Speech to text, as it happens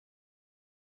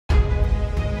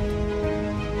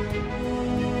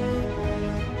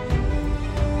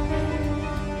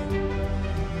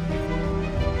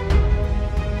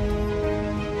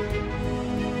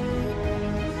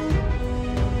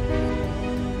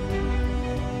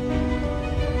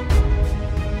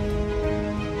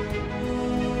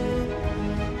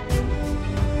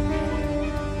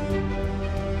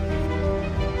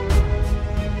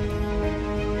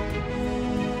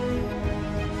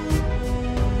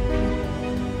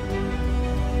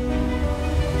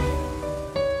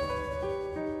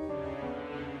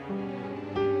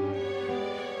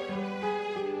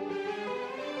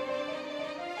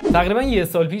تقریبا یه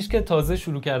سال پیش که تازه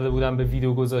شروع کرده بودم به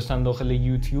ویدیو گذاشتن داخل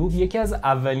یوتیوب، یکی از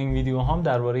اولین ویدیوهام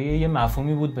درباره یه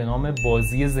مفهومی بود به نام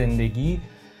بازی زندگی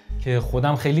که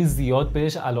خودم خیلی زیاد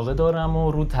بهش علاقه دارم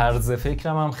و رو طرز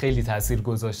فکرم هم خیلی تاثیر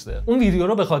گذاشته. اون ویدیو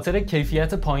رو به خاطر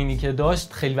کیفیت پایینی که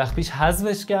داشت خیلی وقت پیش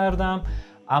حذفش کردم،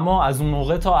 اما از اون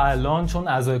موقع تا الان چون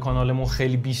اعضای کانالمون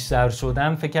خیلی بیشتر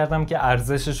شدن فکر کردم که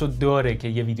ارزشش رو داره که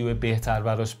یه ویدیو بهتر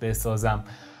براش بسازم،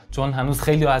 چون هنوز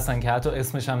خیلی هستن که حتی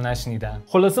اسمش هم نشنیدن.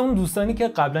 خلاصه اون دوستانی که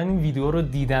قبلا این ویدیو رو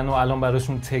دیدن و الان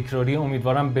براشون تکراری،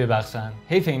 امیدوارم ببخشن.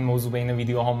 حیف این موضوع بین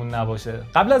ویدیوهامون نباشه.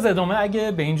 قبل از ادامه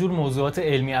اگه به اینجور موضوعات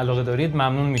علمی علاقه دارید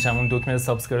ممنون میشم اون دکمه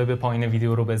سابسکرایب پایین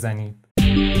ویدیو رو بزنید.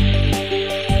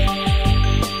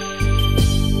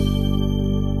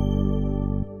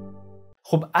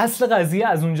 خب اصل قضیه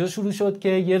از اونجا شروع شد که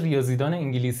یه ریاضیدان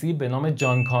انگلیسی به نام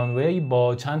جان کانوی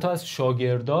با چند تا از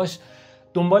شاگرداش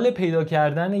دنبال پیدا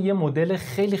کردن یه مدل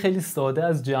خیلی ساده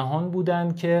از جهان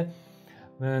بودن که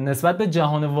نسبت به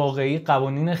جهان واقعی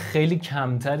قوانین خیلی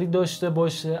کمتری داشته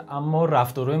باشه اما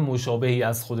رفتارهای مشابهی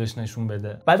از خودش نشون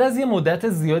بده. بعد از یه مدت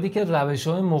زیادی که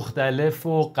روش‌های مختلف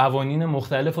و قوانین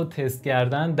مختلف رو تست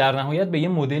کردن، در نهایت به یه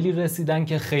مدلی رسیدن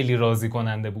که خیلی راضی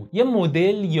کننده بود. یه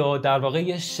مدل یا در واقع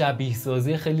یه شبیه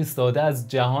سازی خیلی ساده از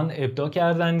جهان ابداع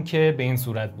کردن که به این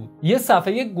صورت بود: یه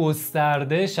صفحه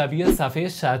گسترده شبیه صفحه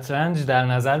شطرنج در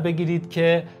نظر بگیرید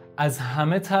که از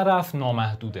همه طرف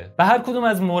نامحدوده. به هر کدوم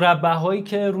از مربع‌هایی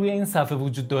که روی این صفحه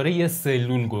وجود داره یه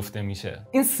سلول گفته میشه.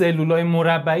 این سلولای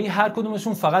مربعی هر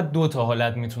کدومشون فقط دو تا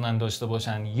حالت میتونن داشته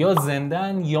باشن، یا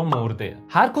زنده‌ن یا مرده.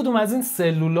 هر کدوم از این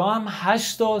سلولا هم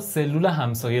 8 تا سلول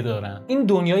همسایه دارن. این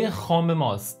دنیای خام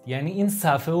ماست، یعنی این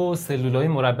صفحه و سلولای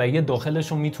مربعی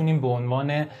داخلشون میتونیم به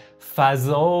عنوان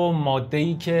فضا و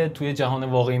ماده‌ای که توی جهان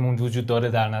واقعیمون وجود داره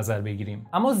در نظر بگیریم.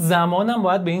 اما زمانم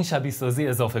باید به این شبیه سازی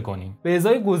اضافه کنیم. به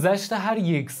ازای گذشت هر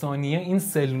یک ثانیه این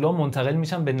سلولا منتقل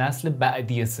میشن به نسل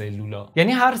بعدی سلولا.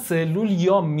 یعنی هر سلول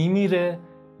یا میمیره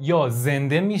یا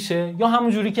زنده میشه یا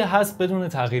همونجوری که هست بدون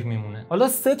تغییر میمونه. حالا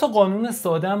 3 تا قانون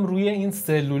ساده هم روی این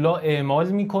سلولا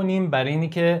اعمال میکنیم برای اینی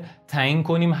که تعیین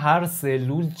کنیم هر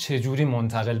سلول چجوری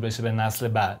منتقل بشه به نسل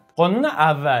بعد. قانون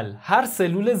اول: هر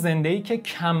سلول زنده‌ای که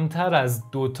کمتر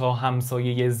از 2 تا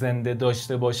همسایه زنده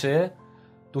داشته باشه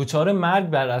دچار مرگ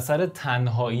بر اثر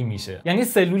تنهایی میشه. یعنی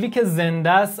سلولی که زنده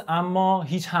است اما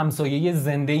هیچ همسایه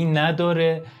زنده‌ای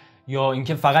نداره یا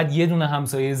اینکه فقط یه دونه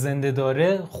همسایه زنده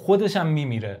داره خودش هم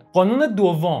میمیره. قانون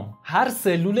دوم: هر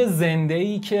سلول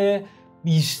زنده‌ای که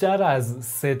بیشتر از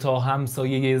 3 تا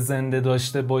همسایه زنده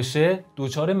داشته باشه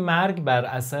دچار مرگ بر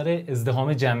اثر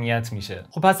ازدحام جمعیت میشه.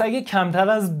 خب پس اگه کمتر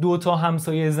از 2 تا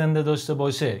همسایه زنده داشته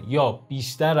باشه یا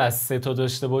بیشتر از 3 تا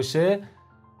داشته باشه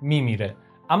میمیره.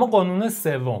 اما قانون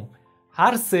سوم: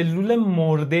 هر سلول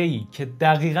مرده‌ای که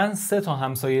دقیقاً 3 تا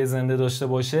همسایه زنده داشته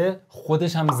باشه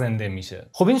خودش هم زنده میشه.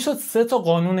 خب این شد 3 تا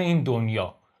قانون این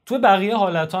دنیا. توی بقیه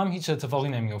حالت‌ها هم هیچ اتفاقی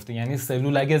نمیفته. یعنی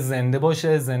سلول اگه زنده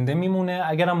باشه زنده میمونه،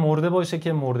 اگرم مرده باشه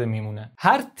که مرده میمونه.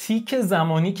 هر تیک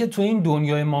زمانی که توی این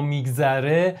دنیای ما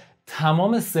میگذره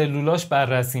تمام سلولاش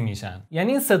بررسی میشن.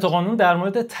 یعنی این 3 تا قانون در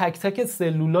مورد تک تک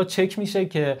سلولا چک میشه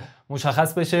که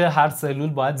مشخص بشه هر سلول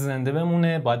باید زنده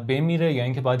بمونه، باید بمیره یا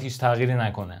اینکه باید هیچ تغییری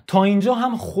نکنه. تا اینجا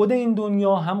هم خود این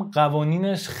دنیا هم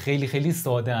قوانینش خیلی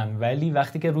ساده ان، ولی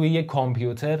وقتی که روی یک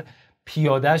کامپیوتر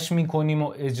پیادهش میکنیم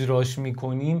و اجراش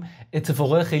میکنیم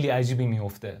اتفاقای خیلی عجیبی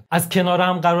میفته. از کنار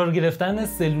هم قرار گرفتن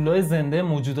سلولای زنده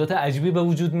موجودات عجیبی به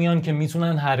وجود میان که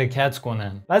میتونن حرکت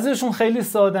کنن. بعضیشون خیلی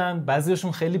سادن،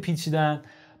 بعضیشون خیلی پیچیدن،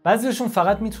 بعضیشون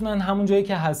فقط میتونن همون جایی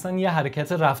که هستن یه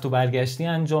حرکت رفت و برگشتی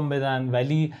انجام بدن،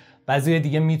 ولی بعضی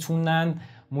دیگه میتونن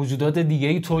موجودات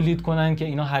دیگه‌ای تولید کنن که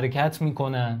اینا حرکت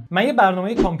میکنن. من یه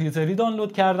برنامه کامپیوتری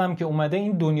دانلود کردم که اومده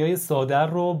این دنیای ساده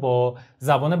رو با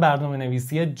زبان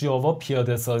برنامه‌نویسی جاوا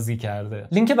پیاده سازی کرده.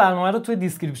 لینک برنامه رو توی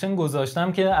دیسکریپشن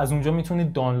گذاشتم که از اونجا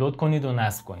میتونید دانلود کنید و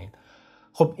نصب کنید.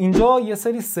 خب اینجا یه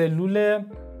سری سلول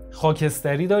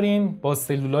خاکستری داریم با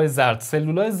سلولای زرد.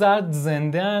 سلولای زرد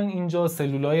زنده‌ان، اینجا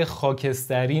سلولای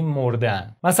خاکستری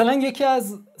مرده‌ان. مثلا یکی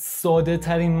از ساده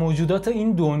ترین موجودات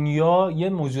این دنیا یه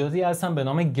موجوداتی هستن به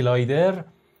نام گلایدر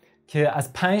که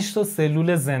از 5 تا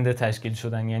سلول زنده تشکیل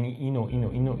شدن، یعنی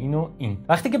این.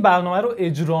 وقتی که برنامه رو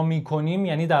اجرا می‌کنیم،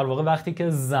 یعنی در واقع وقتی که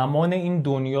زمان این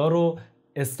دنیا رو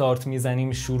استارت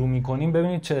میزنیم، شروع می‌کنیم،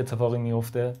 ببینید چه اتفاقی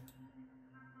میفته.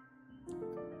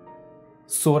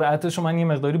 سرعتش رو من یه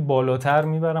مقداری بالاتر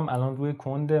میبرم، الان روی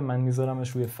کنده، من میذارمش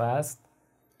روی فست.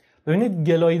 ببینید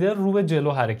گلایدر رو به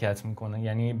جلو حرکت میکنه،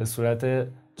 یعنی به صورت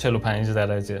 45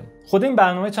 درجه. خود این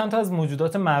برنامه چند تا از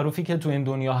موجودات معروفی که تو این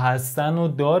دنیا هستن و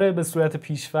داره به صورت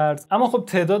پیش‌فرض، اما خب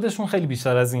تعدادشون خیلی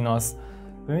بیشتر از ایناست.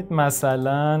 ببینید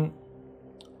مثلا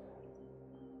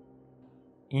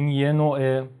این یه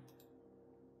نوعه،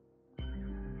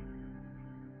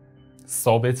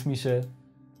 ثابت میشه.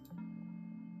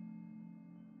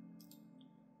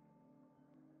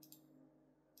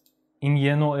 این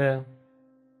یه نوعه.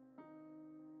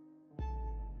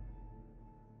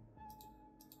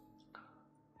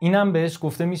 اینم بهش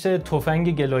گفته میشه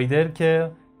تفنگ گلایدر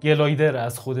که گلایدر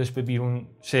از خودش به بیرون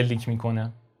شلیک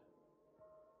میکنه.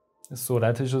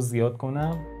 سرعتش رو زیاد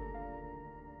کنم.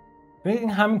 این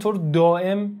همینطور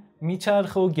دائم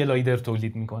میچرخه و گلایدر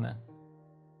تولید میکنه.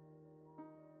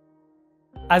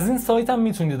 از این سایت هم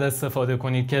میتونید استفاده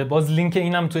کنید که باز لینک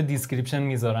اینم توی دیسکریپشن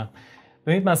میذارم.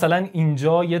 ببینید مثلا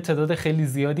اینجا یه تعداد خیلی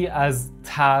زیادی از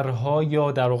طرح‌ها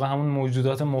یا در واقع همون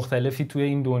موجودات مختلفی توی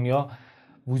این دنیا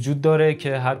وجود داره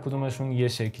که هر کدومشون یه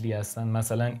شکلی هستن.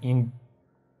 مثلا این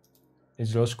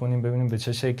اجراش کنیم ببینیم به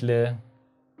چه شکله.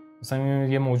 مثلا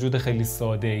یه موجود خیلی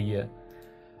ساده ایه.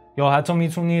 یا حتی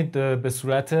میتونید به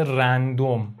صورت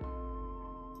رندوم،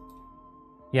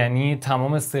 یعنی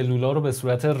تمام سلولا رو به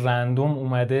صورت رندوم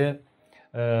اومده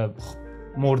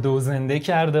مرده و زنده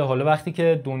کرده. حالا وقتی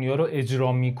که دنیا رو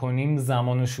اجرا میکنیم،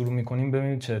 زمان رو شروع میکنیم،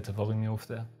 ببینید چه اتفاقی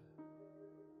میفته.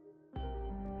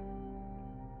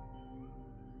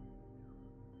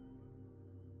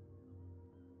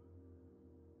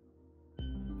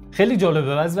 خیلی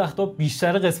جالبه. بعضی وقتا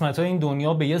بیشتر قسمت‌های این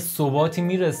دنیا به یه ثباتی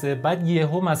میرسه، بعد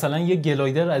یهو مثلا یه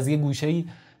گلایدر از یه گوشه‌ای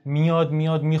میاد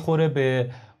میخوره به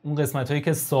اون قسمت‌هایی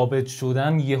که ثابت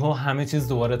شدن، یهو همه چیز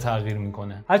دوباره تغییر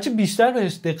میکنه. هرچی بیشتر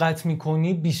بهش دقت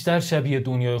میکنی بیشتر شبیه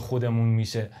دنیای خودمون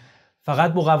میشه،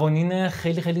 فقط با قوانین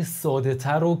خیلی خیلی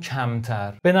ساده‌تر و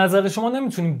کمتر. به نظر شما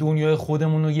نمیتونیم دنیای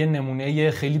خودمون رو یه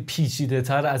نمونه خیلی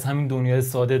پیچیده‌تر از همین دنیای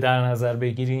ساده در نظر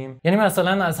بگیریم؟ یعنی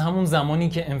مثلا از همون زمانی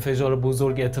که انفجار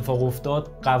بزرگ اتفاق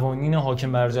افتاد، قوانین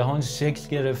حاکم بر جهان شکل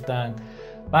گرفتن،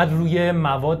 بعد روی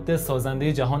مواد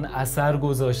سازنده جهان اثر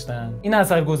گذاشتن. این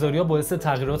اثرگذاری‌ها باعث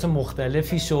تغییرات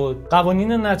مختلفی شد.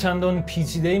 قوانین نچندان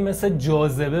پیچیده‌ای مثل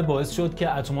جاذبه باعث شد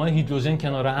که اتم‌های هیدروژن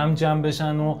کنار هم جمع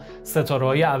بشن و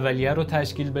ستاره‌های اولیه رو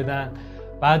تشکیل بدن.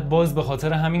 بعد باز به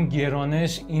خاطر همین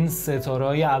گرانش این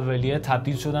ستاره‌های اولیه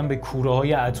تبدیل شدن به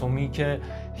کوره‌های اتمی که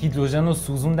هیدروژن رو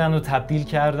سوزوندن و تبدیل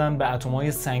کردن به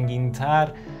اتم‌های سنگین‌تر.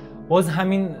 باز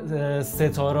همین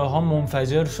ستاره‌ها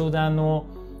منفجر شدن و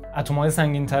اتم‌های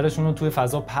سنگین‌ترشون رو توی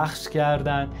فضا پخش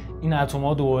کردن. این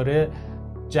اتم‌ها دوباره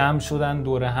جمع شدن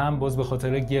دور هم، باز به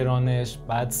خاطر گرانش.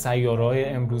 بعد سیاره‌های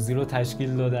امروزی رو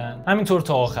تشکیل دادن، همینطور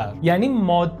تا آخر. یعنی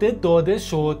ماده داده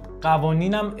شد،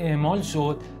 قوانینم اعمال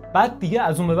شد، بعد دیگه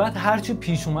از اون به بعد هرچی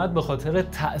پیش اومد به خاطر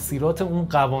تأثیرات اون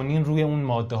قوانین روی اون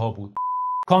ماده ها بود.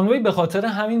 کانوی به خاطر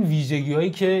همین ویژگی‌هایی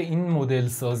که این مدل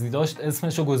سازی داشت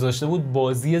اسمش رو گذاشته بود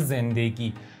بازی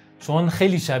زندگی، چون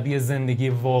خیلی شبیه زندگی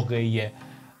واقعیه.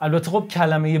 البته خب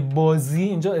کلمه بازی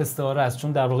اینجا استعاره است،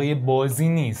 چون در واقع بازی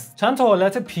نیست. چند تا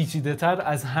حالت پیچیده تر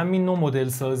از همین نوع مدل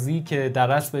سازی که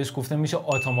در اصل بهش گفته میشه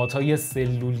اتومات‌های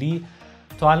سلولی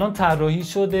تا الان طراحی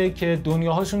شده که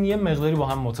دنیاهاشون یه مقداری با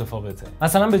هم متفاوته.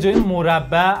 مثلا به جای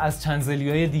مربع از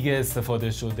چنزلی‌های دیگه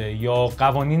استفاده شده، یا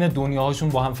قوانین دنیاهاشون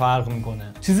با هم فرق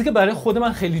میکنه. چیزی که برای خود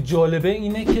من خیلی جالبه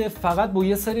اینه که فقط با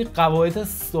یه سری قواعد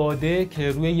ساده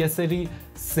که روی یه سری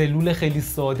سلول خیلی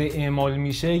ساده اعمال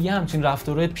میشه، یه همچین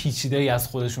رفتارهای پیچیده‌ای از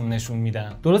خودشون نشون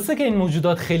میدن. درسته که این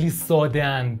موجودات خیلی ساده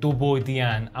ان، دو بعدی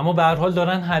ان، اما به هر حال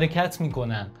دارن حرکت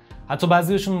میکنن. حتی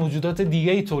بعضیشون موجودات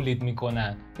دیگه‌ای تولید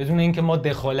میکنن بدون اینکه ما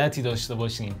دخالتی داشته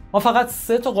باشیم. ما فقط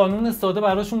 3 تا قانون ساده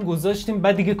براشون گذاشتیم،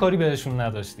 بعد دیگه کاری بهشون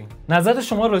نداشتیم. نظر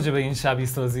شما راجع به این شبیه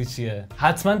سازی چیه؟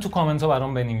 حتما تو کامنت ها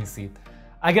برام بنویسید.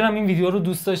 اگرم این ویدیو رو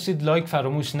دوست داشتید لایک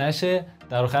فراموش نشه.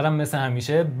 در آخرم مثل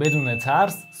همیشه بدون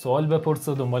ترس سوال بپرس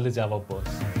و دنبال جواب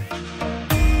باش.